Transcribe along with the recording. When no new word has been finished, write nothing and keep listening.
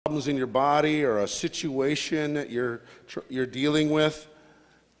problems in your body or a situation that you're dealing with,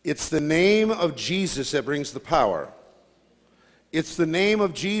 it's the name of Jesus that brings the power. It's the name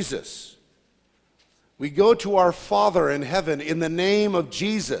of Jesus. We go to our Father in heaven in the name of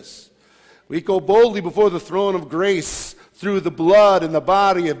Jesus. We go boldly before the throne of grace through the blood and the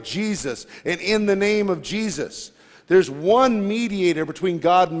body of Jesus and in the name of Jesus. There's one mediator between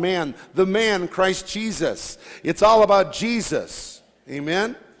God and man, the man, Christ Jesus. It's all about Jesus.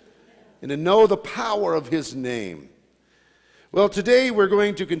 Amen? And to know the power of his name. Well, today we're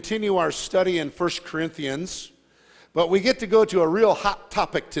going to continue our study in 1 Corinthians, but we get to go to a real hot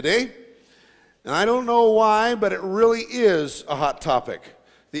topic today. And I don't know why, but it really is a hot topic.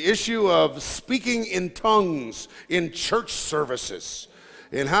 The issue of speaking in tongues in church services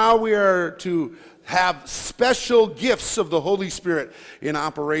and how we are to have special gifts of the Holy Spirit in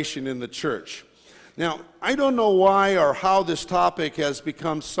operation in the church. Now, I don't know why or how this topic has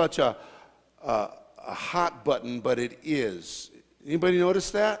become such a hot button, but it is. Anybody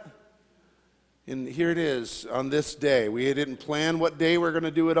notice that? And here it is on this day. We didn't plan what day we're going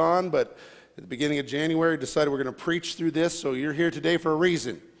to do it on, but at the beginning of January, decided we're going to preach through this, so you're here today for a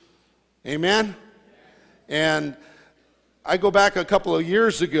reason. Amen? And I go back a couple of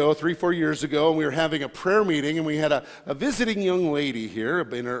years ago, 3-4 years ago, and we were having a prayer meeting, and we had a visiting young lady here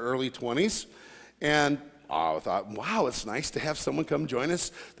in her early 20s, and I thought, wow, it's nice to have someone come join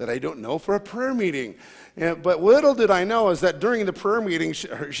us that I don't know for a prayer meeting. But little did I know is that during the prayer meeting,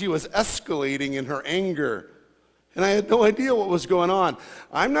 she was escalating in her anger. And I had no idea what was going on.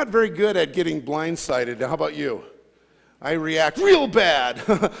 I'm not very good at getting blindsided. Now, how about you? I react real bad.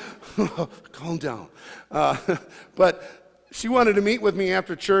 Calm down. But she wanted to meet with me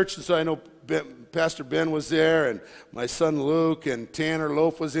after church, and so I know Pastor Ben was there, and my son Luke, and Tanner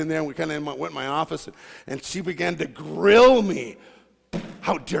Loaf was in there, and we kind of went in my office, and she began to grill me.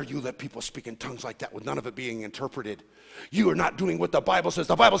 How dare you let people speak in tongues like that with none of it being interpreted? You are not doing what the Bible says.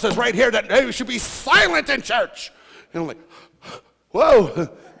 The Bible says right here that you should be silent in church. And I'm like, whoa.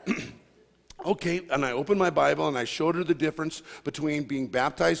 Okay, and I opened my Bible and I showed her the difference between being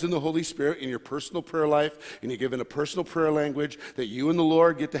baptized in the Holy Spirit in your personal prayer life, and you're given a personal prayer language that you and the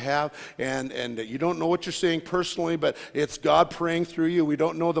Lord get to have, and that you don't know what you're saying personally, but it's God praying through you. We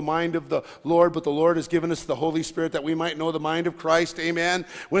don't know the mind of the Lord, but the Lord has given us the Holy Spirit that we might know the mind of Christ. Amen.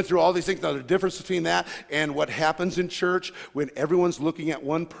 Went through all these things. Now, the difference between that and what happens in church when everyone's looking at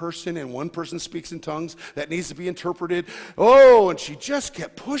one person and one person speaks in tongues that needs to be interpreted. Oh, and she just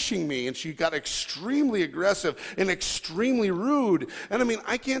kept pushing me, and she got extremely aggressive and extremely rude. And I mean,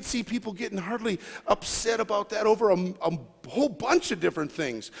 I can't see people getting hardly upset about that over a whole bunch of different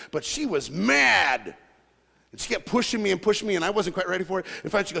things. But she was mad. And she kept pushing me, and I wasn't quite ready for it. And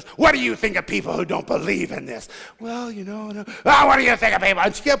finally she goes, what do you think of people who don't believe in this? Well, you know, no. Oh, what do you think of people?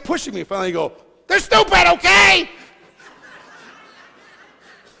 And she kept pushing me. Finally I go, they're stupid, okay?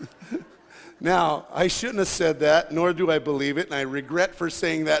 Now, I shouldn't have said that, nor do I believe it, and I regret for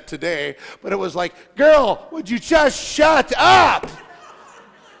saying that today, but it was like, girl, would you just shut up?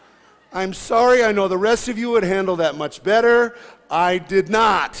 I'm sorry, I know the rest of you would handle that much better. I did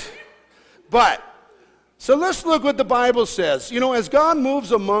not. But, so let's look what the Bible says. You know, as God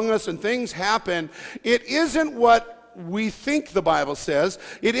moves among us and things happen, it isn't what we think the Bible says.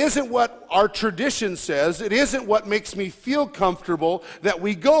 It isn't what our tradition says. It isn't what makes me feel comfortable that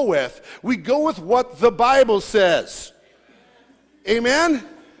we go with. We go with what the Bible says. Amen?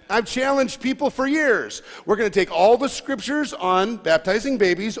 I've challenged people for years. We're going to take all the scriptures on baptizing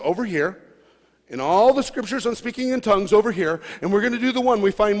babies over here, and all the scriptures on speaking in tongues over here, and we're going to do the one we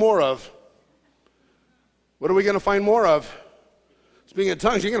find more of. What are we going to find more of? Speaking of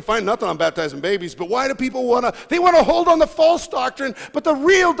tongues, you're going to find nothing on baptizing babies, but why do people want to? They want to hold on the false doctrine, but the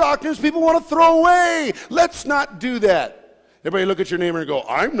real doctrines people want to throw away. Let's not do that. Everybody look at your neighbor and go,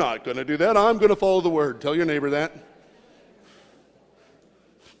 I'm not going to do that. I'm going to follow the word. Tell your neighbor that.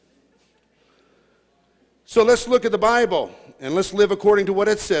 So let's look at the Bible, and let's live according to what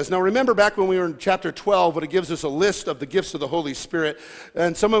it says. Now remember back when we were in chapter 12, when it gives us a list of the gifts of the Holy Spirit,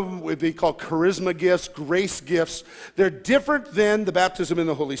 and some of them would be called charisma gifts, grace gifts. They're different than the baptism in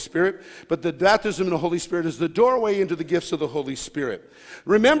the Holy Spirit, but the baptism in the Holy Spirit is the doorway into the gifts of the Holy Spirit.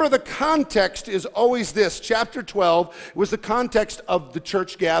 Remember, the context is always this. Chapter 12 was the context of the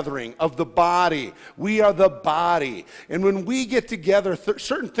church gathering, of the body. We are the body. And when we get together,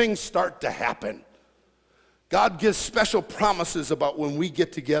 certain things start to happen. God gives special promises about when we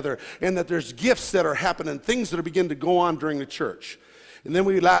get together, and that there's gifts that are happening, things that are beginning to go on during the church. And then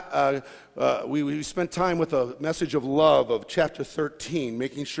we spent time with a message of love of chapter 13,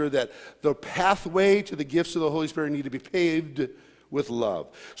 making sure that the pathway to the gifts of the Holy Spirit need to be paved with love.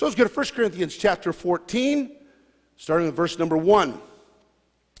 So let's go to 1 Corinthians chapter 14, starting with verse number 1.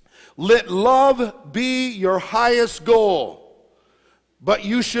 Let love be your highest goal, but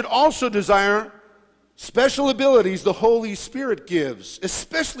you should also desire special abilities the Holy Spirit gives,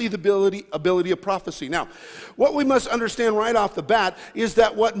 especially the ability of prophecy. Now, what we must understand right off the bat is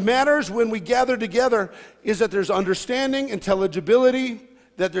that what matters when we gather together is that there's understanding, intelligibility,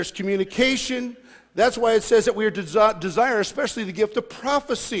 that there's communication. That's why it says that we are desire especially the gift of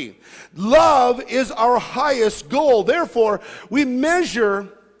prophecy. Love is our highest goal. Therefore, we measure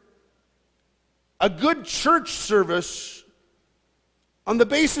a good church service on the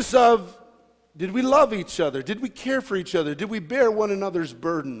basis of, did we love each other? Did we care for each other? Did we bear one another's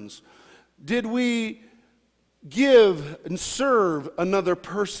burdens? Did we give and serve another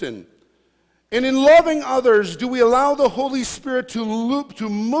person? And in loving others, do we allow the Holy Spirit to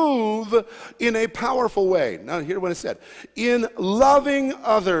move in a powerful way? Now, hear what I said. In loving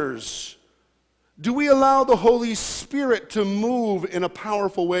others, do we allow the Holy Spirit to move in a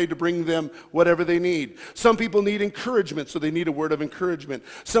powerful way to bring them whatever they need? Some people need encouragement, so they need a word of encouragement.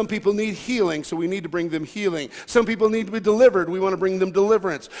 Some people need healing, so we need to bring them healing. Some people need to be delivered. We want to bring them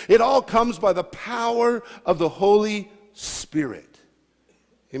deliverance. It all comes by the power of the Holy Spirit.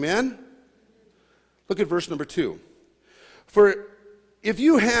 Amen? Look at verse number 2. For if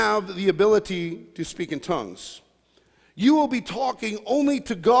you have the ability to speak in tongues, you will be talking only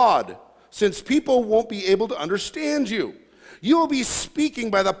to God, since people won't be able to understand you. You will be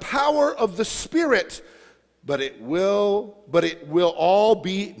speaking by the power of the Spirit, but it will all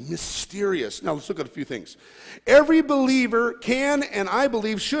be mysterious. Now let's look at a few things. Every believer can, and I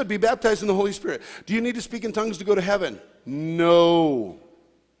believe should, be baptized in the Holy Spirit. Do you need to speak in tongues to go to heaven? No.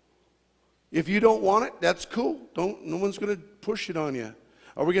 If you don't want it, that's cool. No one's going to push it on you.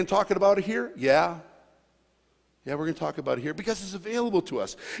 Are we going to talk about it here? Yeah. Yeah, we're going to talk about it here because it's available to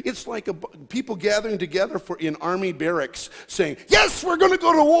us. It's like people gathering together in army barracks saying, yes, we're going to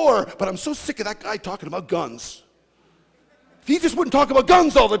go to war, but I'm so sick of that guy talking about guns. If he just wouldn't talk about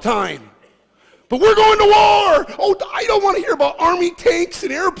guns all the time. But we're going to war. Oh, I don't want to hear about army tanks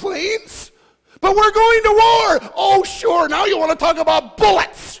and airplanes, but we're going to war. Oh, sure, now you want to talk about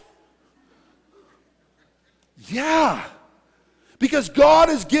bullets. Yeah. Because God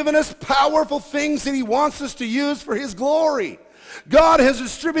has given us powerful things that He wants us to use for His glory. God has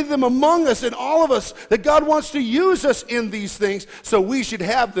distributed them among us and all of us, that God wants to use us in these things, so we should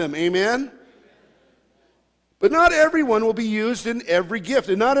have them. Amen? But not everyone will be used in every gift,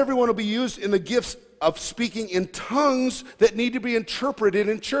 and not everyone will be used in the gifts of speaking in tongues that need to be interpreted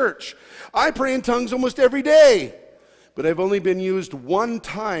in church. I pray in tongues almost every day, but I've only been used one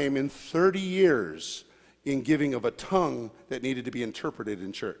time in 30 years in giving of a tongue that needed to be interpreted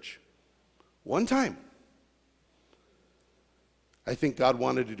in church. One time. I think God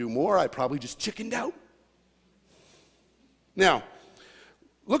wanted to do more. I probably just chickened out. Now,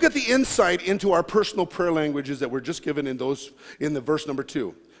 look at the insight into our personal prayer languages that were just given in the verse number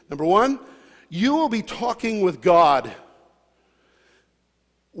 2. Number 1, you will be talking with God.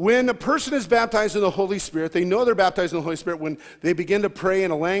 When a person is baptized in the Holy Spirit, they know they're baptized in the Holy Spirit when they begin to pray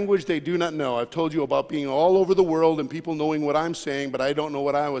in a language they do not know. I've told you about being all over the world and people knowing what I'm saying, but I don't know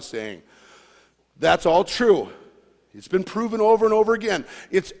what I was saying. That's all true. It's been proven over and over again.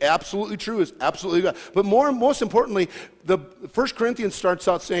 It's absolutely true. It's absolutely good. But most importantly, the 1 Corinthians starts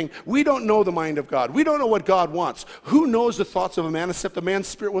out saying, we don't know the mind of God. We don't know what God wants. Who knows the thoughts of a man except the man's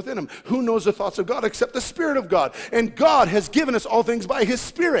spirit within him? Who knows the thoughts of God except the Spirit of God? And God has given us all things by His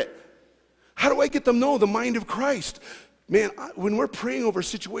Spirit. How do I get them to know the mind of Christ? Man, when we're praying over a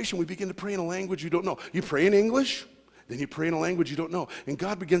situation, we begin to pray in a language you don't know. You pray in English. Then you pray in a language you don't know. And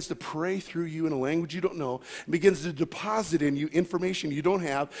God begins to pray through you in a language you don't know, and begins to deposit in you information you don't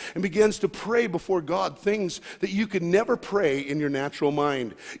have, and begins to pray before God things that you could never pray in your natural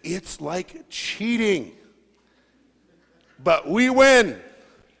mind. It's like cheating. But we win.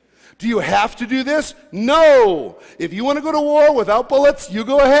 Do you have to do this? No. If you want to go to war without bullets, you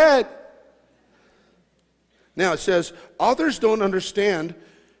go ahead. Now it says, others don't understand,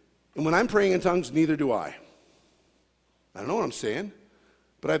 and when I'm praying in tongues, neither do I. I don't know what I'm saying,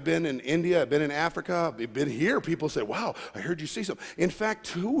 but I've been in India, I've been in Africa, I've been here. People say, wow, I heard you say something. In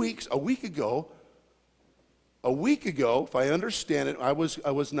fact, a week ago, if I understand it, I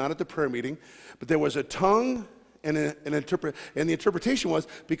was not at the prayer meeting, but there was a tongue and the interpretation was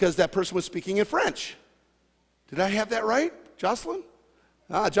because that person was speaking in French. Did I have that right, Jocelyn?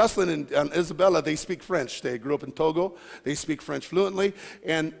 Jocelyn and Isabella, they speak French. They grew up in Togo. They speak French fluently.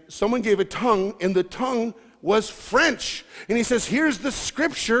 And someone gave a tongue, and the tongue was French. And he says, here's the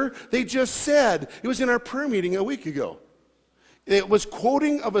scripture they just said. It was in our prayer meeting a week ago. It was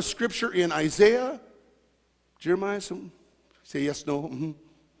quoting of a scripture in Isaiah, Jeremiah, say yes, no.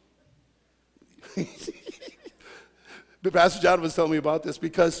 But Pastor John was telling me about this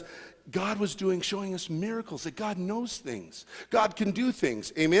because God was showing us miracles, that God knows things. God can do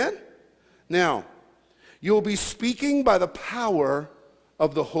things. Amen? Now, you'll be speaking by the power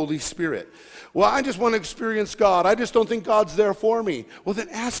of the Holy Spirit. Well, I just want to experience God. I just don't think God's there for me. Well, then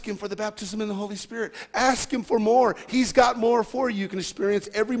ask him for the baptism in the Holy Spirit. Ask him for more. He's got more for you. You can experience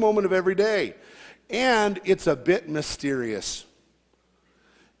every moment of every day. And it's a bit mysterious.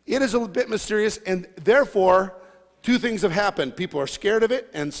 It is a bit mysterious, and therefore, two things have happened. People are scared of it,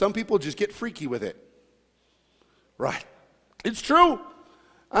 and some people just get freaky with it. Right. It's true.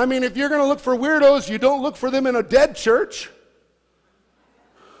 I mean, if you're going to look for weirdos, you don't look for them in a dead church.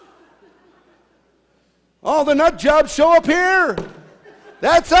 All the nut jobs show up here.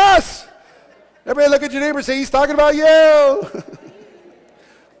 That's us. Everybody look at your neighbor and say, he's talking about you.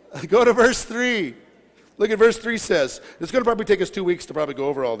 Go to verse 3. Look at verse 3 says. It's going to probably take us 2 weeks to probably go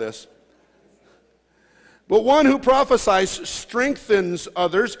over all this. But one who prophesies strengthens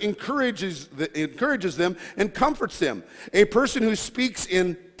others, encourages them, and comforts them. A person who speaks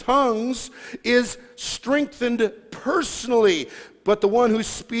in tongues is strengthened personally. But the one who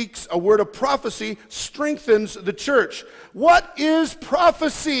speaks a word of prophecy strengthens the church. What is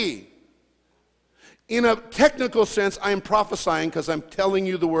prophecy? In a technical sense, I am prophesying because I'm telling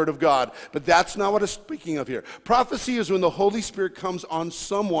you the word of God. But that's not what I'm speaking of here. Prophecy is when the Holy Spirit comes on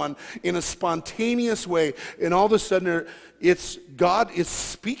someone in a spontaneous way, and all of a sudden God is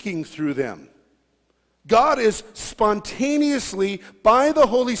speaking through them. God is spontaneously, by the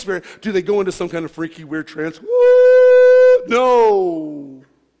Holy Spirit. Do they go into some kind of freaky, weird trance? Woo! No.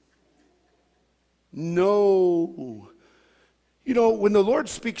 No. You know, when the Lord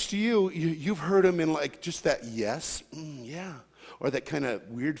speaks to you, you've heard him in like just that yes, yeah, or that kind of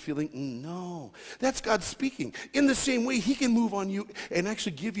weird feeling, no. That's God speaking. In the same way, he can move on you and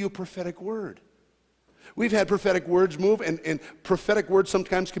actually give you a prophetic word. We've had prophetic words move, and prophetic words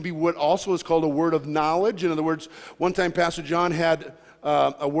sometimes can be what also is called a word of knowledge. In other words, one time Pastor John had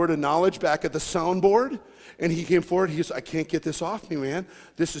a word of knowledge back at the soundboard, and he came forward. He goes, I can't get this off me, man.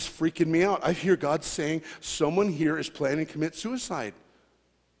 This is freaking me out. I hear God saying someone here is planning to commit suicide.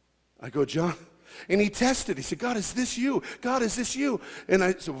 I go, John. And he tested. He said, God, is this you? God, is this you? And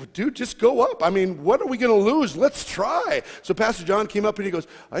I said, well, dude, just go up. I mean, what are we going to lose? Let's try. So Pastor John came up and he goes,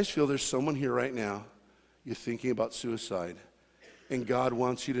 I just feel there's someone here right now. You're thinking about suicide. And God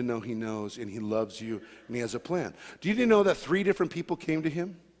wants you to know he knows and he loves you and he has a plan. Do you know that 3 different people came to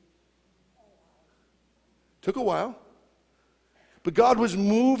him? Took a while. But God was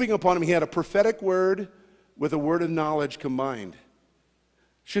moving upon him. He had a prophetic word with a word of knowledge combined.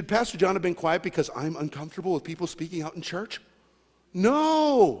 Should Pastor John have been quiet because I'm uncomfortable with people speaking out in church?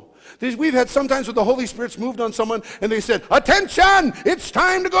 No. We've had sometimes where the Holy Spirit's moved on someone and they said, attention, it's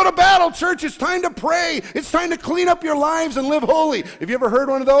time to go to battle, church. It's time to pray. It's time to clean up your lives and live holy. Have you ever heard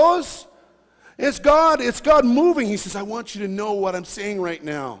one of those? It's God moving. He says, I want you to know what I'm saying right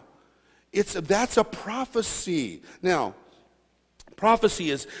now. That's a prophecy. Now,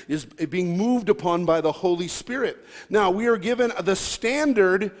 prophecy is being moved upon by the Holy Spirit. Now, we are given the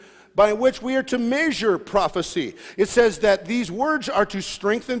standard by which we are to measure prophecy. It says that these words are to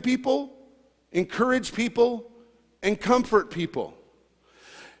strengthen people, encourage people, and comfort people.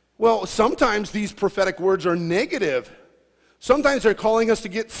 Well, sometimes these prophetic words are negative. Sometimes they're calling us to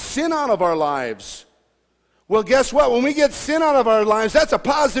get sin out of our lives. Well, guess what? When we get sin out of our lives, that's a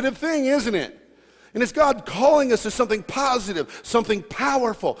positive thing, isn't it? And it's God calling us to something positive, something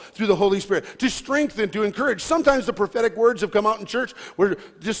powerful through the Holy Spirit, to strengthen, to encourage. Sometimes the prophetic words have come out in church where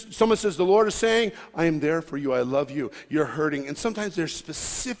just someone says, the Lord is saying, I am there for you, I love you, you're hurting. And sometimes there's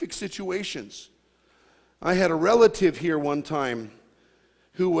specific situations. I had a relative here one time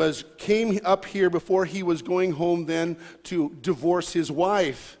who came up here before he was going home then to divorce his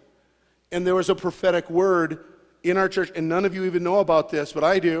wife. And there was a prophetic word in our church, and none of you even know about this, but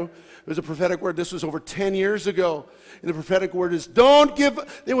I do. It was a prophetic word. This was over 10 years ago. And the prophetic word is, don't give,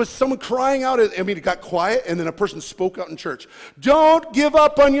 there was someone crying out. I mean, it got quiet, and then a person spoke out in church. Don't give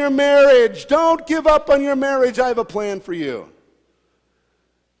up on your marriage. Don't give up on your marriage. I have a plan for you.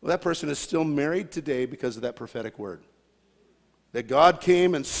 Well, that person is still married today because of that prophetic word. That God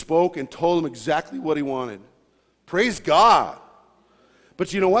came and spoke and told him exactly what he wanted. Praise God.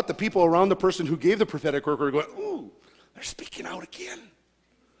 But you know what? The people around the person who gave the prophetic word were going, ooh, they're speaking out again.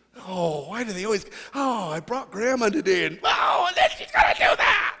 Oh, why do they always, oh, I brought Grandma today, and oh, and then she's going to do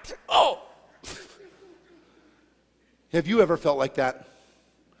that. Oh. Have you ever felt like that?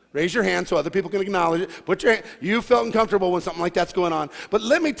 Raise your hand so other people can acknowledge it. Put your hand. You felt uncomfortable when something like that's going on. But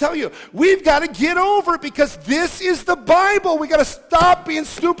let me tell you, we've got to get over it because this is the Bible. We've got to stop being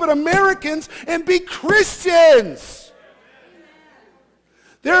stupid Americans and be Christians.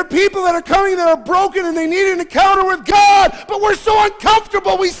 There are people that are coming that are broken and they need an encounter with God, but we're so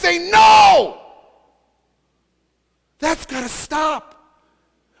uncomfortable we say no. That's got to stop.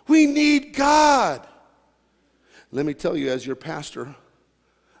 We need God. Let me tell you, as your pastor,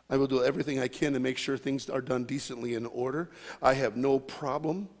 I will do everything I can to make sure things are done decently in order. I have no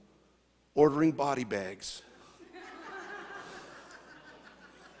problem ordering body bags.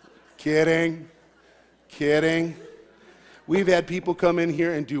 Kidding. We've had people come in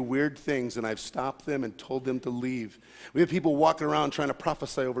here and do weird things, and I've stopped them and told them to leave. We have people walking around trying to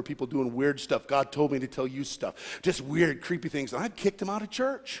prophesy over people doing weird stuff. God told me to tell you stuff. Just weird, creepy things. And I've kicked them out of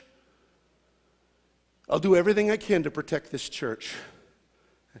church. I'll do everything I can to protect this church.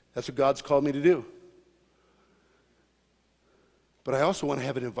 That's what God's called me to do. But I also want to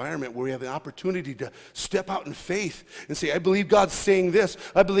have an environment where we have the opportunity to step out in faith and say, I believe God's saying this.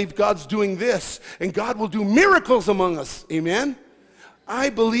 I believe God's doing this. And God will do miracles among us. Amen?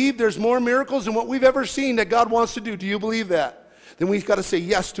 I believe there's more miracles than what we've ever seen that God wants to do. Do you believe that? Then we've got to say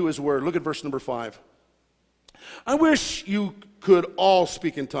yes to his word. Look at verse number 5. I wish you could all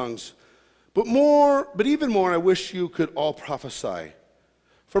speak in tongues. But even more, I wish you could all prophesy.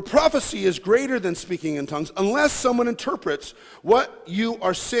 For prophecy is greater than speaking in tongues unless someone interprets what you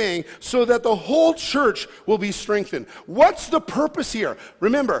are saying so that the whole church will be strengthened. What's the purpose here?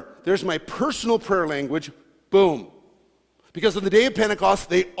 Remember, there's my personal prayer language. Boom. Because on the day of Pentecost,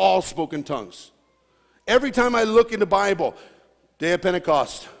 they all spoke in tongues. Every time I look in the Bible, day of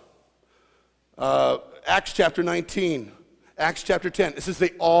Pentecost, Acts chapter 19, Acts chapter 10, it says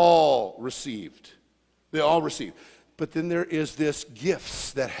they all received. They all received. But then there is this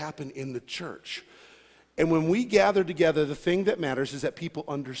gifts that happen in the church. And when we gather together, the thing that matters is that people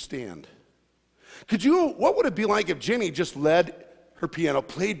understand. What would it be like if Jenny just led her piano,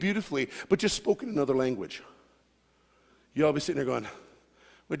 played beautifully, but just spoke in another language? You'll all be sitting there going,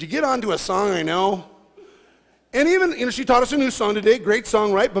 would you get onto a song I know? And even, she taught us a new song today, great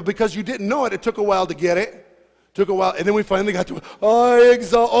song, right? But because you didn't know it, it took a while to get it. Took a while, and then we finally got to it.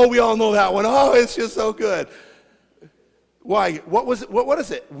 Oh, we all know that one. Oh, it's just so good. Why? What was it? What is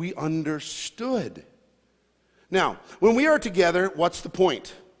it? We understood. Now, when we are together, what's the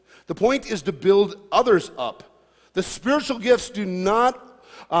point? The point is to build others up. The spiritual gifts do not,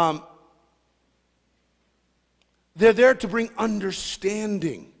 they're there to bring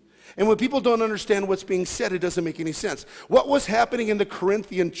understanding. And when people don't understand what's being said, it doesn't make any sense. What was happening in the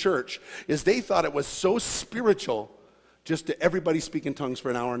Corinthian church is they thought it was so spiritual just to everybody speak in tongues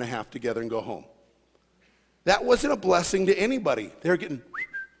for an hour and a half together and go home. That wasn't a blessing to anybody. They were getting...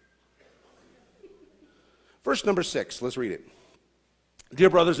 Verse number 6, let's read it. Dear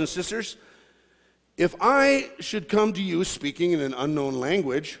brothers and sisters, if I should come to you speaking in an unknown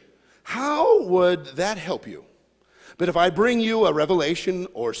language, how would that help you? But if I bring you a revelation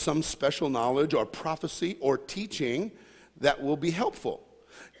or some special knowledge or prophecy or teaching, that will be helpful.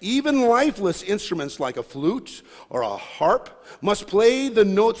 Even lifeless instruments like a flute or a harp must play the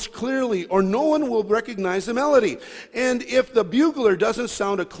notes clearly, or no one will recognize the melody. And if the bugler doesn't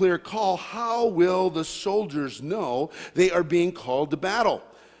sound a clear call, how will the soldiers know they are being called to battle?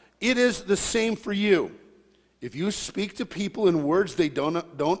 It is the same for you. If you speak to people in words they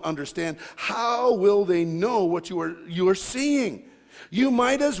don't understand, how will they know what you are seeing? You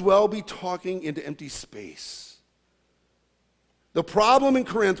might as well be talking into empty space. The problem in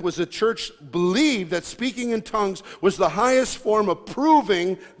Corinth was the church believed that speaking in tongues was the highest form of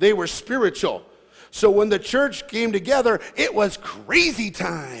proving they were spiritual. So when the church came together, it was crazy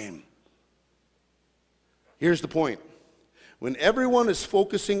time. Here's the point. When everyone is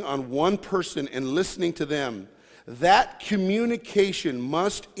focusing on one person and listening to them, that communication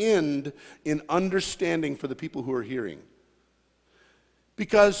must end in understanding for the people who are hearing.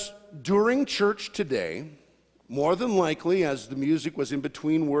 Because during church today, more than likely, as the music was in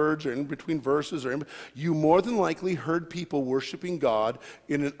between words or in between verses, you more than likely heard people worshiping God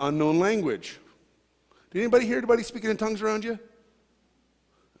in an unknown language. Did anybody hear anybody speaking in tongues around you?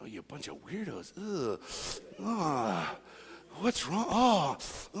 Oh, you bunch of weirdos. Ugh. Oh, what's wrong? Oh,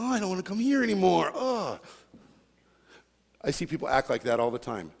 I don't want to come here anymore. Oh. I see people act like that all the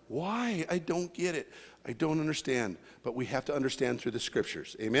time. Why? I don't get it. I don't understand. But we have to understand through the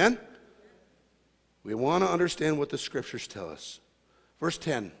scriptures. Amen? We want to understand what the scriptures tell us. Verse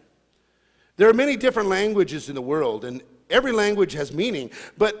 10. There are many different languages in the world, and Every language has meaning.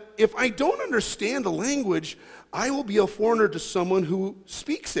 But if I don't understand a language, I will be a foreigner to someone who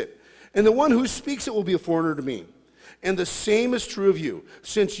speaks it. And the one who speaks it will be a foreigner to me. And the same is true of you.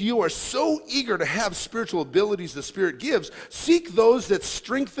 Since you are so eager to have spiritual abilities the Spirit gives, seek those that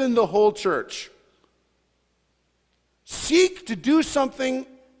strengthen the whole church. Seek to do something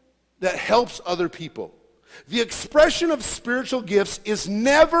that helps other people. The expression of spiritual gifts is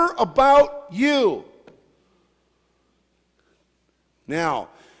never about you. Now,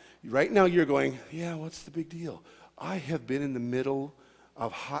 right now you're going, yeah, what's the big deal? I have been in the middle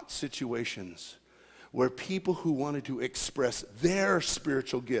of hot situations where people who wanted to express their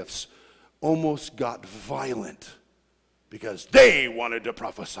spiritual gifts almost got violent because they wanted to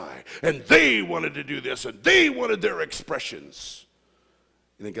prophesy and they wanted to do this and they wanted their expressions.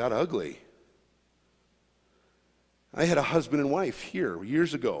 And it got ugly. I had a husband and wife here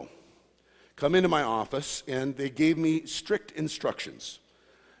years ago come into my office, and they gave me strict instructions.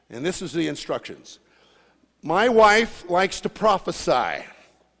 And this is the instructions. My wife likes to prophesy,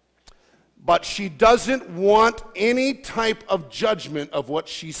 but she doesn't want any type of judgment of what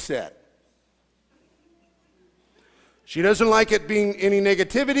she said. She doesn't like it being any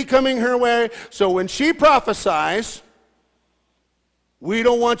negativity coming her way, so when she prophesies, we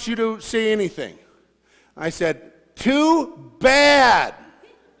don't want you to say anything. I said, too bad.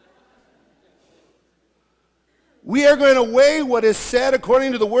 We are going to weigh what is said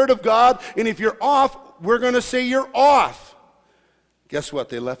according to the Word of God, and if you're off, we're going to say you're off. Guess what?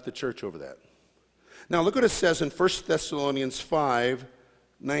 They left the church over that. Now look what it says in 1 Thessalonians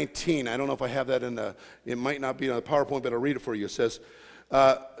 5:19. I don't know if I have that it might not be on the PowerPoint, but I'll read it for you. It says,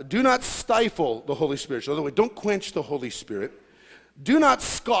 do not stifle the Holy Spirit. So in other words, don't quench the Holy Spirit. Do not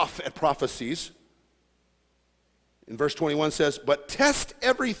scoff at prophecies. In verse 21 says, but test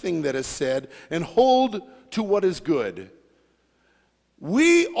everything that is said and hold to what is good.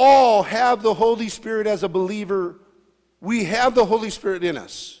 We all have the Holy Spirit as a believer. We have the Holy Spirit in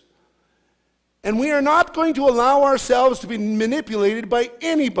us. And we are not going to allow ourselves to be manipulated by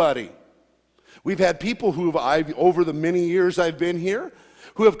anybody. We've had people over the many years I've been here,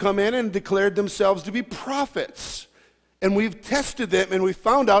 who have come in and declared themselves to be prophets. And we've tested them and we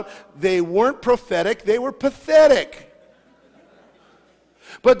found out they weren't prophetic, they were pathetic.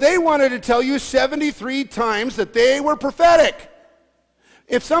 But they wanted to tell you 73 times that they were prophetic.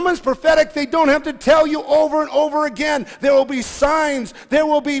 If someone's prophetic, they don't have to tell you over and over again. There will be signs, there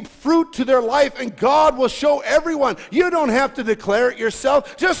will be fruit to their life, and God will show everyone. You don't have to declare it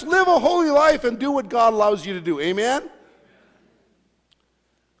yourself. Just live a holy life and do what God allows you to do. Amen?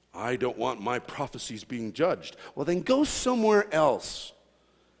 I don't want my prophecies being judged. Well, then go somewhere else.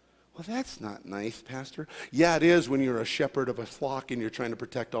 Well, that's not nice, Pastor. Yeah, it is when you're a shepherd of a flock and you're trying to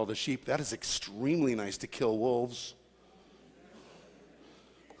protect all the sheep. That is extremely nice to kill wolves.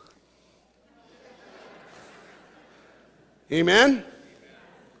 Amen?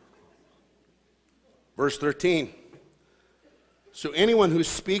 Verse 13. So anyone who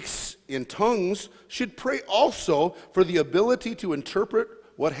speaks in tongues should pray also for the ability to interpret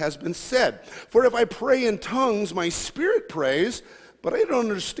what has been said. For if I pray in tongues, my spirit prays, but I don't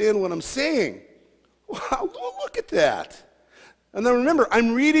understand what I'm saying. Wow, look at that. And then remember,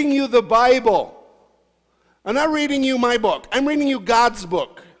 I'm reading you the Bible. I'm not reading you my book. I'm reading you God's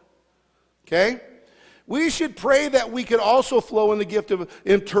book. Okay? We should pray that we could also flow in the gift of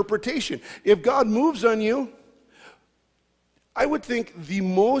interpretation. If God moves on you, I would think the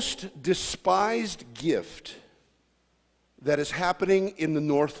most despised gift that is happening in the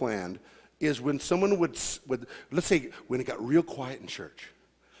Northland is when someone would, let's say, when it got real quiet in church.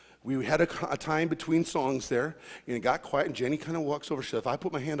 We had a time between songs there, and it got quiet, and Jenny kind of walks over. She said, if I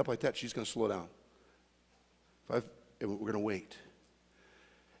put my hand up like that, she's going to slow down. And we're going to wait.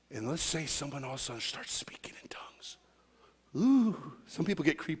 And let's say someone all of a sudden starts speaking in tongues. Ooh, some people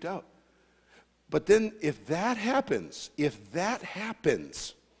get creeped out. But then if that happens,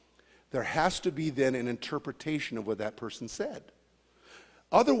 there has to be then an interpretation of what that person said.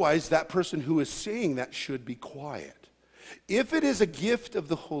 Otherwise, that person who is saying that should be quiet. If it is a gift of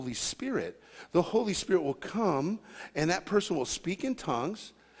the Holy Spirit will come and that person will speak in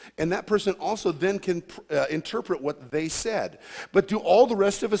tongues, and that person also then can interpret what they said. But do all the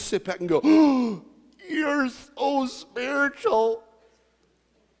rest of us sit back and go, oh, you're so spiritual,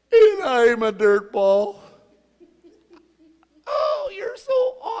 and I'm a dirtball. Oh, you're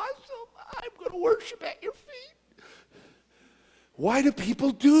so awesome. I'm going to worship at your feet. Why do people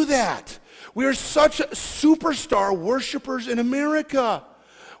do that? We are such superstar worshipers in America.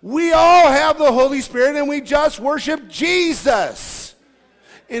 We all have the Holy Spirit and we just worship Jesus.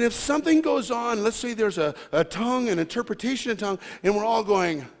 And if something goes on, let's say there's a tongue, an interpretation of tongue, and we're all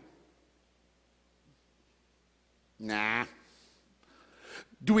going, nah.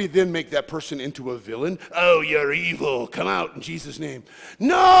 Do we then make that person into a villain? Oh, you're evil. Come out in Jesus' name.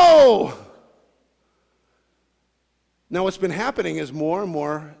 No! Now, what's been happening is more and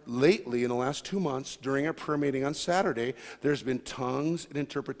more lately in the last 2 months during our prayer meeting on Saturday, there's been tongues and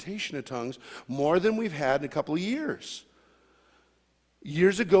interpretation of tongues more than we've had in a couple of years.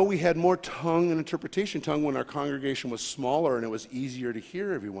 Years ago, we had more tongue and interpretation tongue when our congregation was smaller and it was easier to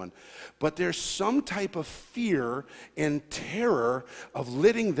hear everyone. But there's some type of fear and terror of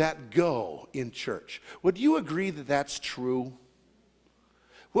letting that go in church. Would you agree that that's true?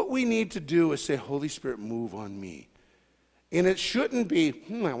 What we need to do is say, Holy Spirit, move on me. And it shouldn't be,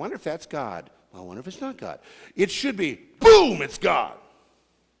 I wonder if that's God. I wonder if it's not God. It should be, boom, it's God.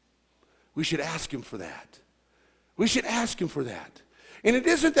 We should ask him for that. We should ask him for that. And it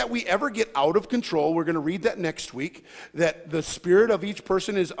isn't that we ever get out of control. We're going to read that next week, that the spirit of each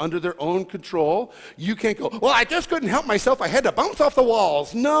person is under their own control. You can't go, well, I just couldn't help myself. I had to bounce off the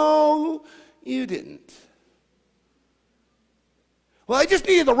walls. No, you didn't. Well, I just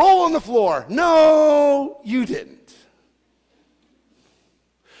needed to roll on the floor. No, you didn't.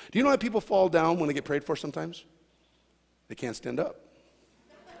 Do you know why people fall down when they get prayed for sometimes? They can't stand up.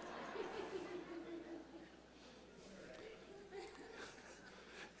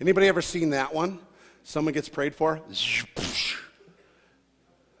 Anybody ever seen that one? Someone gets prayed for?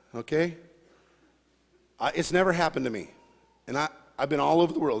 Okay? It's never happened to me. And I've been all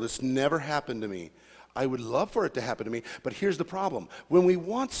over the world. It's never happened to me. I would love for it to happen to me, but here's the problem. When we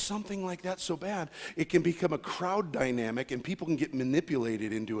want something like that so bad, it can become a crowd dynamic and people can get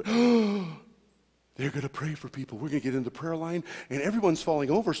manipulated into it. They're going to pray for people. We're going to get in the prayer line and everyone's falling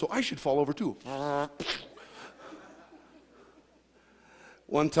over, so I should fall over too.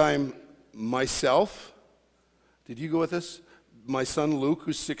 One time, myself, did you go with us? My son Luke,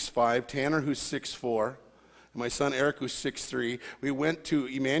 who's 6'5", Tanner, who's 6'4", my son Eric, who's 6'3", we went to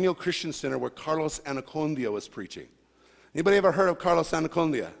Emmanuel Christian Center where Carlos Anacondia was preaching. Anybody ever heard of Carlos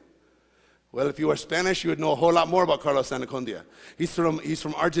Anacondia? Well, if you are Spanish, you would know a whole lot more about Carlos Anacondia. He's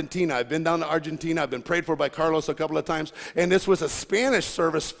from Argentina. I've been down to Argentina. I've been prayed for by Carlos a couple of times. And this was a Spanish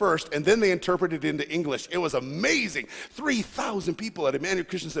service first, and then they interpreted it into English. It was amazing. 3,000 people at Emmanuel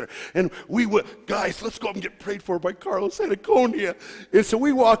Christian Center. And we would, guys, let's go up and get prayed for by Carlos Anacondia. And so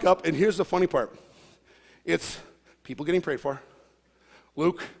we walk up, and here's the funny part. It's people getting prayed for.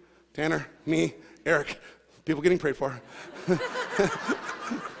 Luke, Tanner, me, Eric, people getting prayed for.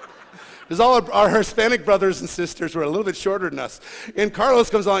 Because all our Hispanic brothers and sisters were a little bit shorter than us. And Carlos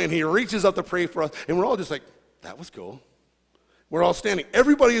comes along and he reaches up to pray for us. And we're all just like, that was cool. We're all standing.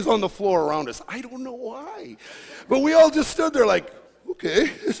 Everybody is on the floor around us. I don't know why. But we all just stood there like,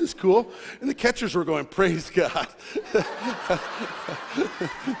 okay, this is cool. And the catchers were going, praise God.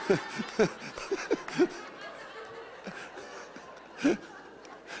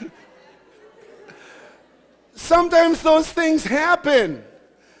 Sometimes those things happen.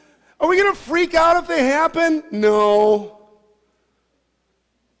 Are we going to freak out if they happen? No.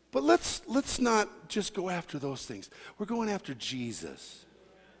 But let's not just go after those things. We're going after Jesus.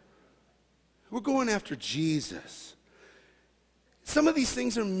 We're going after Jesus. Some of these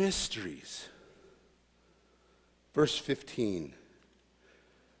things are mysteries. Verse 15.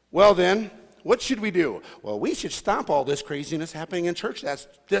 Well then, what should we do? Well, we should stop all this craziness happening in church. That's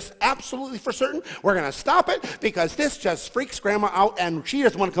just absolutely for certain. We're going to stop it because this just freaks Grandma out and she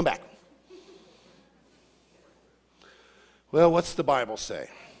doesn't want to come back. Well, what's the Bible say?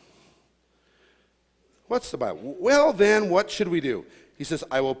 What's the Bible? Well, then, what should we do? He says,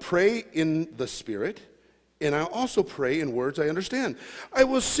 I will pray in the Spirit, and I'll also pray in words I understand. I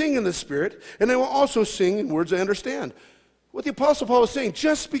will sing in the Spirit, and I will also sing in words I understand. What the Apostle Paul is saying,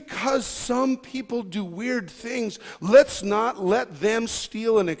 just because some people do weird things, let's not let them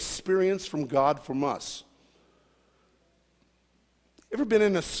steal an experience from God from us. Ever been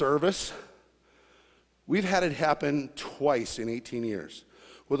in a service? We've had it happen twice in 18 years,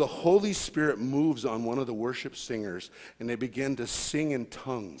 where the Holy Spirit moves on one of the worship singers, and they begin to sing in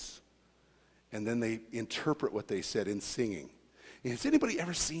tongues, and then they interpret what they said in singing. Has anybody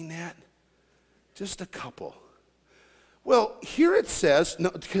ever seen that? Just a couple. Well, here it says,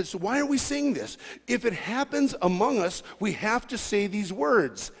 no, because why are we saying this? If it happens among us, we have to say these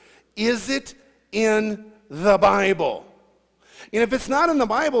words. Is it in the Bible? And if it's not in the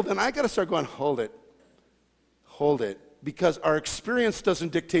Bible, then I got to start going, hold it. Hold it. Because our experience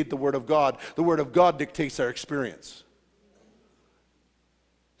doesn't dictate the Word of God. The Word of God dictates our experience.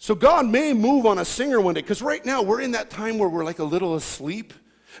 So God may move on a singer one day, because right now we're in that time where we're like a little asleep.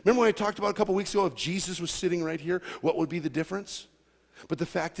 Remember when I talked about a couple weeks ago, if Jesus was sitting right here, what would be the difference? But the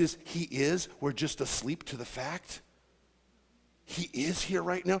fact is, he is. We're just asleep to the fact. He is here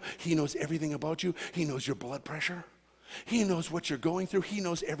right now. He knows everything about you. He knows your blood pressure. He knows what you're going through. He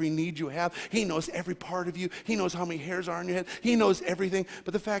knows every need you have. He knows every part of you. He knows how many hairs are on your head. He knows everything.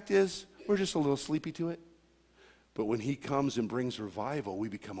 But the fact is, we're just a little sleepy to it. But when he comes and brings revival, we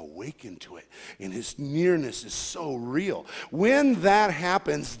become awakened to it. And his nearness is so real. When that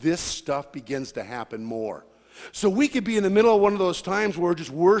happens, this stuff begins to happen more. So we could be in the middle of one of those times where we're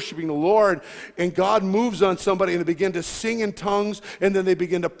just worshiping the Lord, and God moves on somebody, and they begin to sing in tongues, and then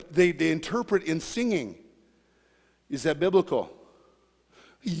they interpret in singing. Is that biblical?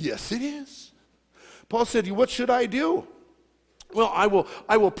 Yes, it is. Paul said, what should I do? Well, I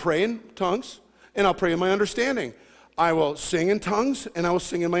will pray in tongues, and I'll pray in my understanding. I will sing in tongues, and I will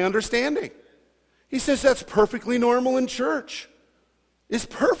sing in my understanding. He says that's perfectly normal in church. It's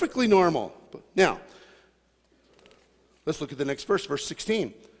perfectly normal. Now, let's look at the next verse, verse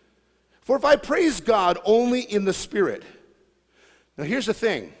 16. For if I praise God only in the Spirit. Now here's the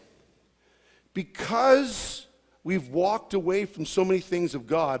thing. Because we've walked away from so many things of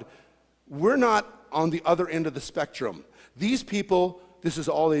God, we're not on the other end of the spectrum. These people, this is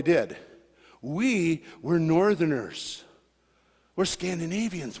all they did. We were Northerners. We're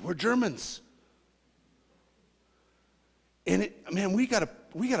Scandinavians. We're Germans. And we got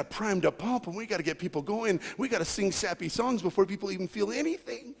to prime up pump, and we got to get people going. We got to sing sappy songs before people even feel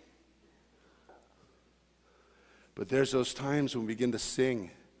anything. But there's those times when we begin to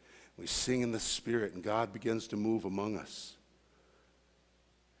sing. We sing in the Spirit, and God begins to move among us.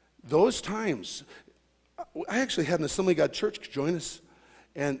 Those times, I actually had an Assembly of God church join us,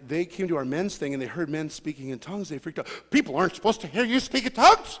 and they came to our men's thing, and they heard men speaking in tongues. They freaked out. People aren't supposed to hear you speak in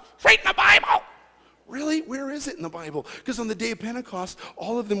tongues. It's right in the Bible. Really? Where is it in the Bible? Because on the day of Pentecost,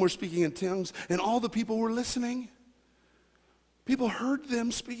 all of them were speaking in tongues, and all the people were listening. People heard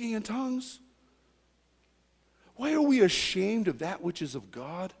them speaking in tongues. Why are we ashamed of that which is of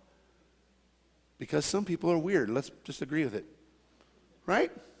God? Because some people are weird. Let's just agree with it.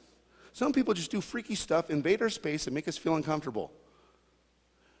 Right? Some people just do freaky stuff, invade our space, and make us feel uncomfortable.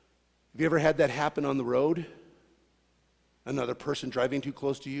 Have you ever had that happen on the road? Another person driving too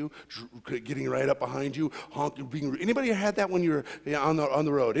close to you, getting right up behind you, honking. Anybody had that when you were on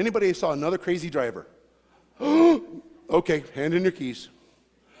the road? Anybody saw another crazy driver? Okay, hand in your keys.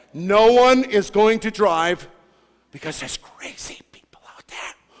 No one is going to drive because there's crazy people out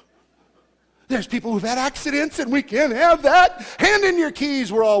there. There's people who've had accidents, and we can't have that. Hand in your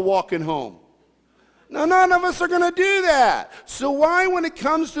keys, we're all walking home. Now, none of us are going to do that. So why, when it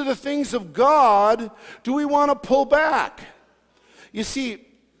comes to the things of God, do we want to pull back? You see,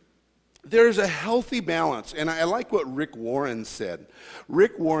 there's a healthy balance, and I like what Rick Warren said.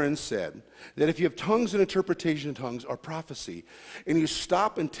 Rick Warren said that if you have tongues and interpretation of tongues or prophecy, and you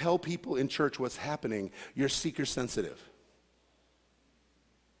stop and tell people in church what's happening, you're seeker sensitive.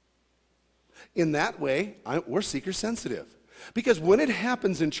 In that way, we're seeker sensitive. Because when it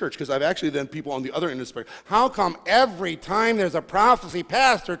happens in church, because I've actually then people on the other end of the spectrum, how come every time there's a prophecy,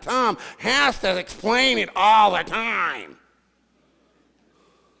 Pastor Tom has to explain it all the time?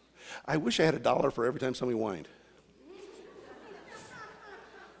 I wish I had $1 for every time somebody whined.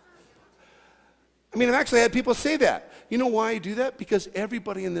 I mean, I've actually had people say that. You know why I do that? Because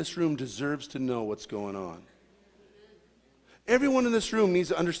everybody in this room deserves to know what's going on. Everyone in this room needs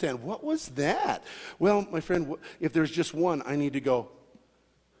to understand, what was that? Well, my friend, if there's just one, I need to go,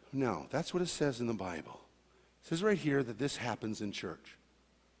 no, that's what it says in the Bible. It says right here that this happens in church.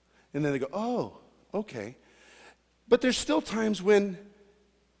 And then they go, oh, okay. But there's still times when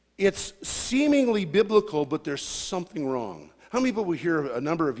it's seemingly biblical, but there's something wrong. How many people were here a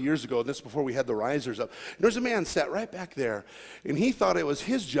number of years ago, this before we had the risers up, and there's a man sat right back there, and he thought it was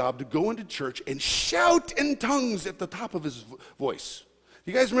his job to go into church and shout in tongues at the top of his voice.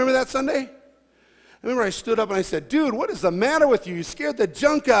 You guys remember that Sunday? I remember I stood up and I said, dude, what is the matter with you? You scared the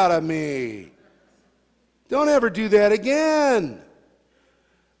junk out of me. Don't ever do that again.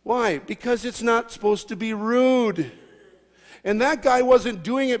 Why? Because it's not supposed to be rude. And that guy wasn't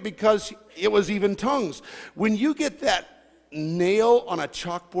doing it because it was even tongues. When you get that nail on a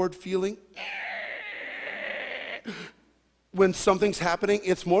chalkboard feeling, when something's happening,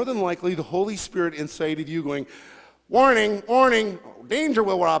 it's more than likely the Holy Spirit inside of you going, warning, warning, danger,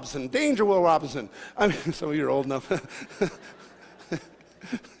 Will Robinson, danger, Will Robinson. I mean, some of you are old enough.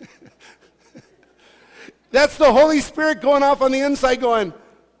 That's the Holy Spirit going off on the inside going,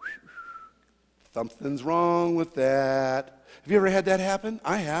 something's wrong with that. Have you ever had that happen?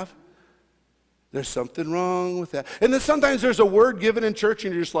 I have. There's something wrong with that. And then sometimes there's a word given in church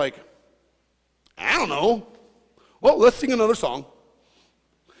and you're just like, I don't know. Well, let's sing another song.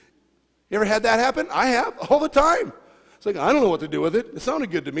 You ever had that happen? I have, all the time. It's like, I don't know what to do with it. It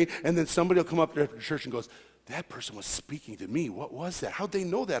sounded good to me. And then somebody will come up there after church and goes, that person was speaking to me. What was that? How'd they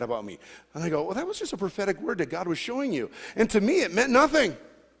know that about me? And I go, well, that was just a prophetic word that God was showing you. And to me, it meant nothing.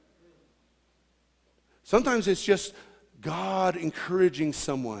 Sometimes it's just God encouraging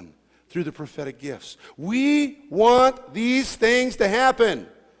someone through the prophetic gifts. We want these things to happen.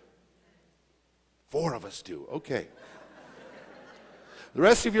 4 of us do. Okay. The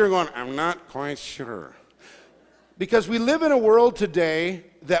rest of you are going, I'm not quite sure. Because we live in a world today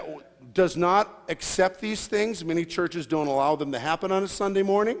that does not accept these things. Many churches don't allow them to happen on a Sunday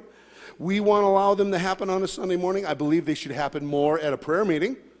morning. We want to allow them to happen on a Sunday morning. I believe they should happen more at a prayer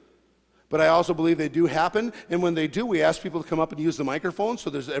meeting. But I also believe they do happen. And when they do, we ask people to come up and use the microphone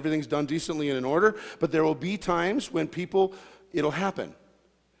so everything's done decently and in order. But there will be times when it'll happen.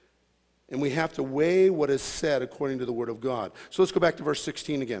 And we have to weigh what is said according to the Word of God. So let's go back to verse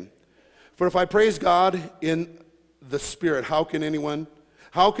 16 again. For if I praise God in the Spirit, how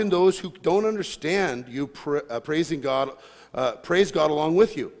can those who don't understand you praise God along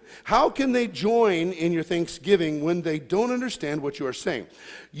with you? How can they join in your thanksgiving when they don't understand what you are saying?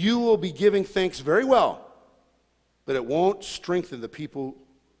 You will be giving thanks very well, but it won't strengthen the people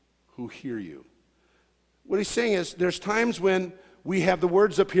who hear you. What he's saying is there's times when we have the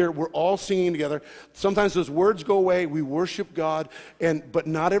words up here, we're all singing together. Sometimes those words go away, we worship God, but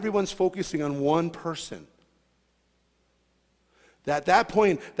not everyone's focusing on one person. At that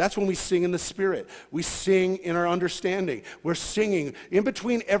point, that's when we sing in the Spirit. We sing in our understanding. We're singing. In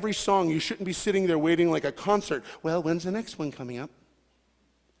between every song, you shouldn't be sitting there waiting like a concert. Well, when's the next one coming up?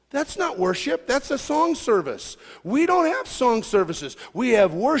 That's not worship. That's a song service. We don't have song services. We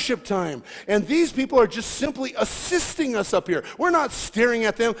have worship time. And these people are just simply assisting us up here. We're not staring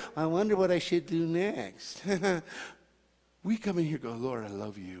at them. I wonder what I should do next. We come in here and go, Lord, I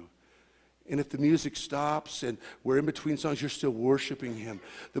love you. And if the music stops and we're in between songs, you're still worshiping Him.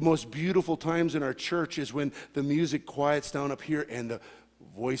 The most beautiful times in our church is when the music quiets down up here and the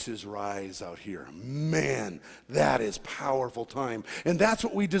voices rise out here. Man, that is powerful time. And that's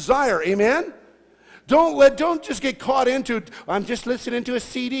what we desire, amen? Don't just get caught into, I'm just listening to a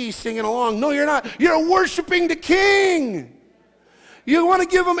CD singing along. No, you're not. You're worshiping the King. You want to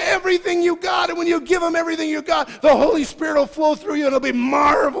give Him everything you got, and when you give Him everything you got, the Holy Spirit will flow through you and it'll be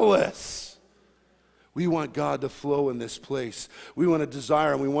marvelous. We want God to flow in this place. We want to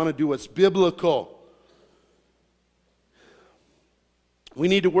desire and we want to do what's biblical. We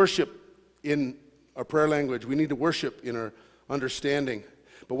need to worship in our prayer language. We need to worship in our understanding.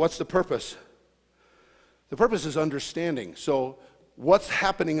 But what's the purpose? The purpose is understanding. So what's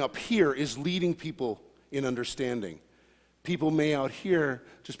happening up here is leading people in understanding. People may out here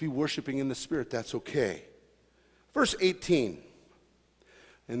just be worshiping in the Spirit. That's okay. Verse 18.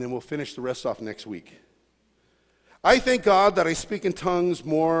 And then we'll finish the rest off next week. I thank God that I speak in tongues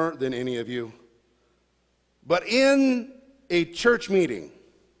more than any of you. But in a church meeting,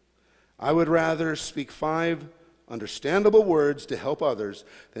 I would rather speak 5 understandable words to help others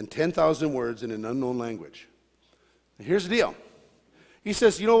than 10,000 words in an unknown language. And here's the deal. He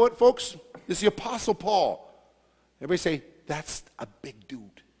says, you know what, folks? This is the Apostle Paul. Everybody say, that's a big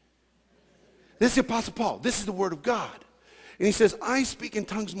dude. This is the Apostle Paul. This is the Word of God. And he says, I speak in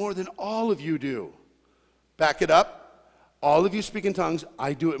tongues more than all of you do. Back it up. All of you speak in tongues.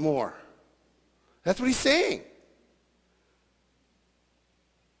 I do it more. That's what he's saying.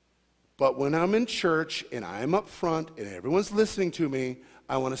 But when I'm in church and I'm up front and everyone's listening to me,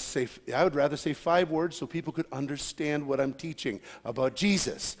 I would rather say 5 words so people could understand what I'm teaching about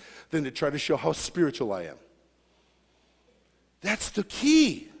Jesus than to try to show how spiritual I am. That's the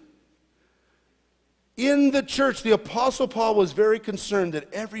key. In the church, the Apostle Paul was very concerned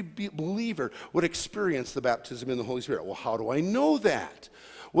that every believer would experience the baptism in the Holy Spirit. Well, how do I know that?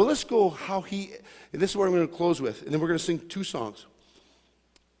 Well, let's go and this is what I'm going to close with, and then we're going to sing 2 songs.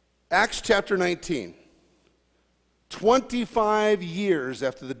 Acts chapter 19, 25 years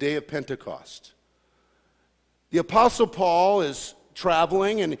after the day of Pentecost. The Apostle Paul is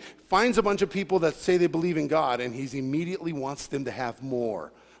traveling and finds a bunch of people that say they believe in God, and he immediately wants them to have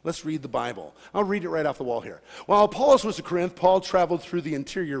more. Let's read the Bible. I'll read it right off the wall here. While Apollos was at Corinth, Paul traveled through the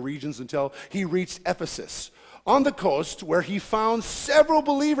interior regions until he reached Ephesus, on the coast where he found several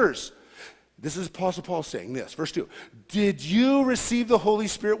believers. This is Apostle Paul saying this, verse 2. Did you receive the Holy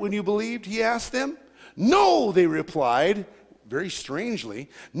Spirit when you believed? He asked them. No, they replied. Very strangely.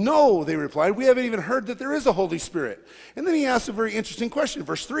 No, they replied. We haven't even heard that there is a Holy Spirit. And then he asked a very interesting question,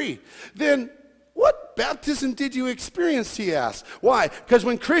 verse 3. Then what baptism did you experience, he asked. Why? Because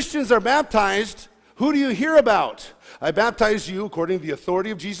when Christians are baptized, who do you hear about? I baptize you, according to the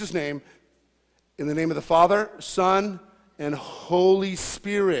authority of Jesus' name, in the name of the Father, Son, and Holy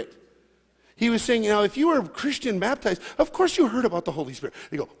Spirit. He was saying, if you were a Christian baptized, of course you heard about the Holy Spirit.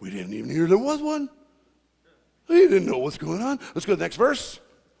 They go, we didn't even hear there was one. We didn't know what's going on. Let's go to the next verse.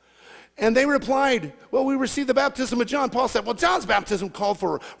 And they replied, well, we received the baptism of John. Paul said, well, John's baptism called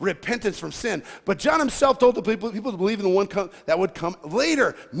for repentance from sin. But John himself told the people to believe in the one that would come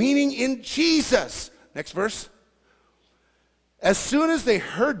later, meaning in Jesus. Next verse. As soon as they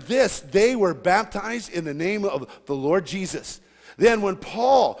heard this, they were baptized in the name of the Lord Jesus. Then when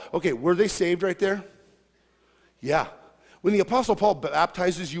Paul, were they saved right there? Yeah. When the Apostle Paul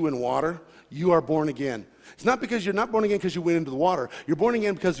baptizes you in water, you are born again. It's not because you're not born again because you went into the water. You're born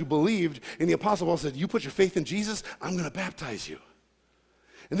again because you believed, and the Apostle Paul said, you put your faith in Jesus, I'm going to baptize you.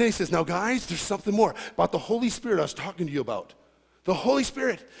 And then he says, now guys, there's something more about the Holy Spirit I was talking to you about. The Holy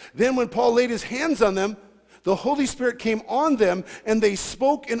Spirit. Then when Paul laid his hands on them, the Holy Spirit came on them, and they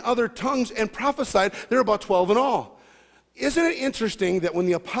spoke in other tongues and prophesied. There were about 12 in all. Isn't it interesting that when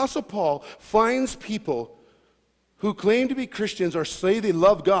the Apostle Paul finds people who claim to be Christians or say they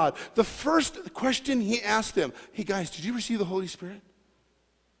love God, the first question he asked them, hey guys, did you receive the Holy Spirit?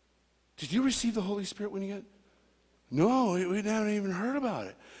 Did you receive the Holy Spirit when you got? No, we haven't even heard about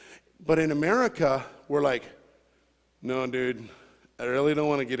it. But in America, we're like, no, dude, I really don't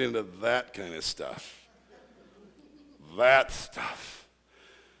want to get into that kind of stuff. That stuff.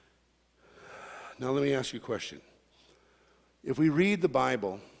 Now let me ask you a question. If we read the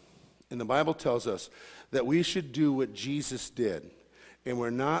Bible, and the Bible tells us that we should do what Jesus did, and we're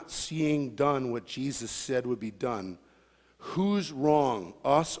not seeing done what Jesus said would be done, who's wrong,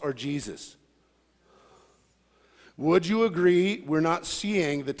 us or Jesus? Would you agree we're not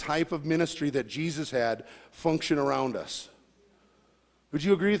seeing the type of ministry that Jesus had function around us? Would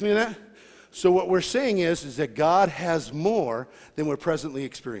you agree with me on that? So what we're saying is that God has more than we're presently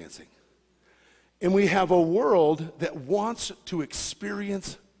experiencing. And we have a world that wants to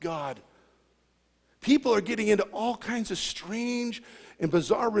experience God. People are getting into all kinds of strange and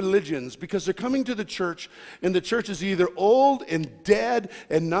bizarre religions because they're coming to the church, and the church is either old and dead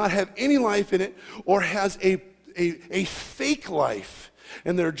and not have any life in it, or has a fake life.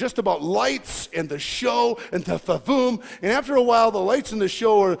 And they're just about lights and the show and the fa-boom. And after a while, the lights and the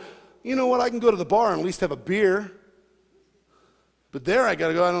show are, you know what, I can go to the bar and at least have a beer. But there I got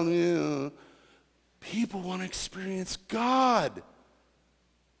to go, I don't. People want to experience God.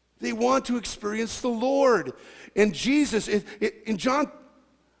 They want to experience the Lord. And Jesus, in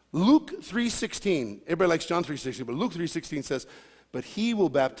Luke 3:16, everybody likes John 3:16, but Luke 3:16 says, but he will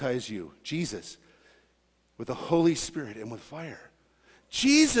baptize you, Jesus, with the Holy Spirit and with fire.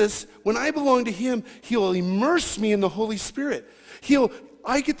 Jesus, when I belong to him, he'll immerse me in the Holy Spirit.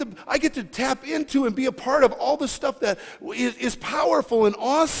 I get to tap into and be a part of all the stuff that is powerful and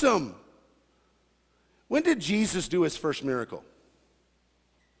awesome. When did Jesus do his first miracle?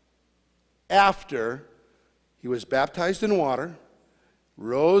 After he was baptized in water,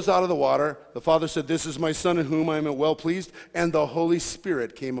 rose out of the water, the Father said, this is my Son in whom I am well pleased, and the Holy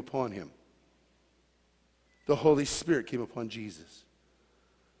Spirit came upon him. The Holy Spirit came upon Jesus.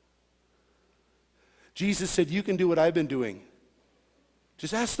 Jesus said, you can do what I've been doing.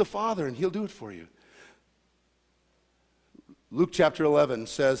 Just ask the Father and he'll do it for you. Luke chapter 11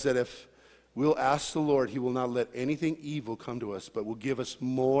 says that if we'll ask the Lord, he will not let anything evil come to us, but will give us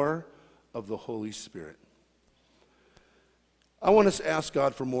more of the Holy Spirit. I want us to ask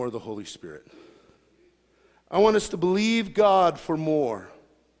God for more of the Holy Spirit. I want us to believe God for more.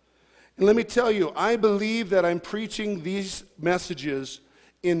 And let me tell you, I believe that I'm preaching these messages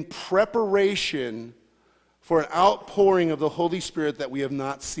in preparation for an outpouring of the Holy Spirit that we have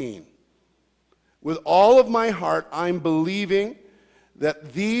not seen. With all of my heart, I'm believing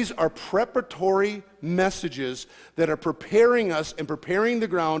that these are preparatory messages that are preparing us and preparing the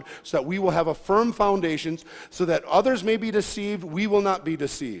ground so that we will have a firm foundation, so that others may be deceived, we will not be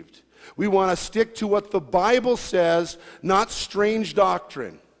deceived. We want to stick to what the Bible says, not strange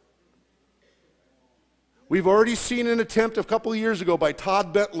doctrine. We've already seen an attempt a couple of years ago by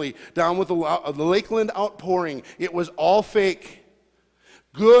Todd Bentley down with the Lakeland outpouring. It was all fake.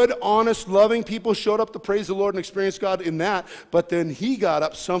 Good, honest, loving people showed up to praise the Lord and experience God in that, but then he got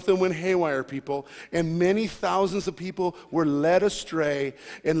up, something went haywire, people, and many thousands of people were led astray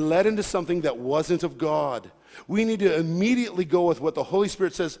and led into something that wasn't of God. We need to immediately go with what the Holy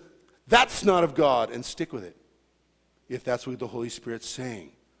Spirit says, that's not of God, and stick with it, if that's what the Holy Spirit's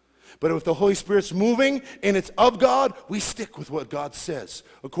saying. But if the Holy Spirit's moving and it's of God, we stick with what God says.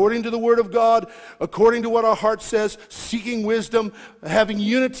 According to the Word of God, according to what our heart says, seeking wisdom, having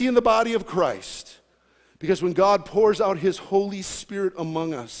unity in the body of Christ. Because when God pours out His Holy Spirit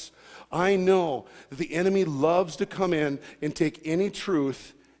among us, I know that the enemy loves to come in and take any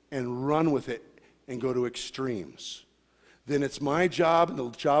truth and run with it and go to extremes. Then it's my job and the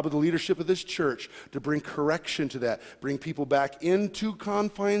job of the leadership of this church to bring correction to that, bring people back into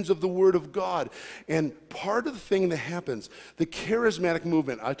confines of the Word of God. And part of the thing that happens, the charismatic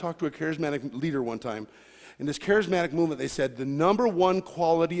movement, I talked to a charismatic leader one time, in this charismatic movement, they said the number one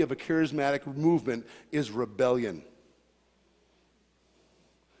quality of a charismatic movement is rebellion.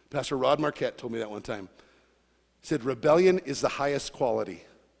 Pastor Rod Marquette told me that one time. He said, rebellion is the highest quality.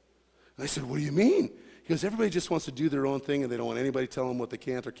 And I said, what do you mean? He goes, everybody just wants to do their own thing and they don't want anybody telling them what they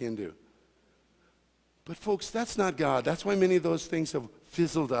can't or can do. But folks, that's not God. That's why many of those things have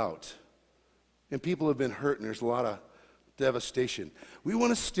fizzled out. And people have been hurt and there's a lot of devastation. We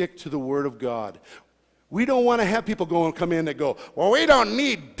want to stick to the Word of God. We don't want to have people come in that go, well, we don't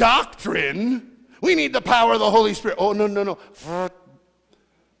need doctrine. We need the power of the Holy Spirit. Oh, no.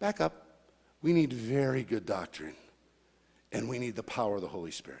 Back up. We need very good doctrine. And we need the power of the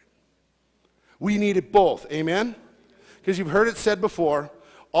Holy Spirit. We need it both. Amen? Because you've heard it said before,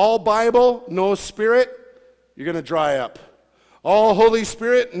 all Bible, no Spirit, you're going to dry up. All Holy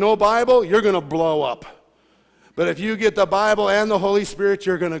Spirit, no Bible, you're going to blow up. But if you get the Bible and the Holy Spirit,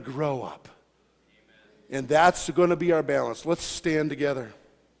 you're going to grow up. And that's going to be our balance. Let's stand together.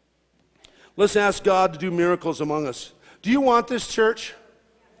 Let's ask God to do miracles among us. Do you want this, church?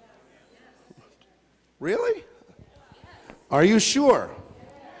 Really? Are you sure?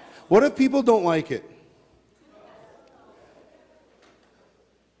 What if people don't like it?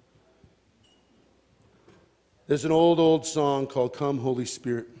 There's an old song called Come Holy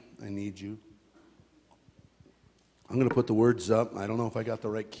Spirit, I Need You. I'm going to put the words up. I don't know if I got the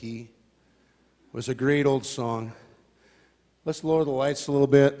right key. It was a great old song. Let's lower the lights a little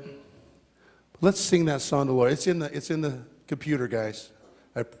bit. Let's sing that song to the Lord. It's in the computer, guys.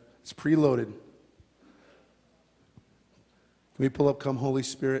 It's preloaded. Can we pull up Come Holy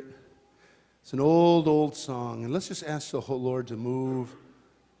Spirit? It's an old song. And let's just ask the Lord to move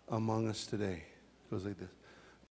among us today. It goes like this.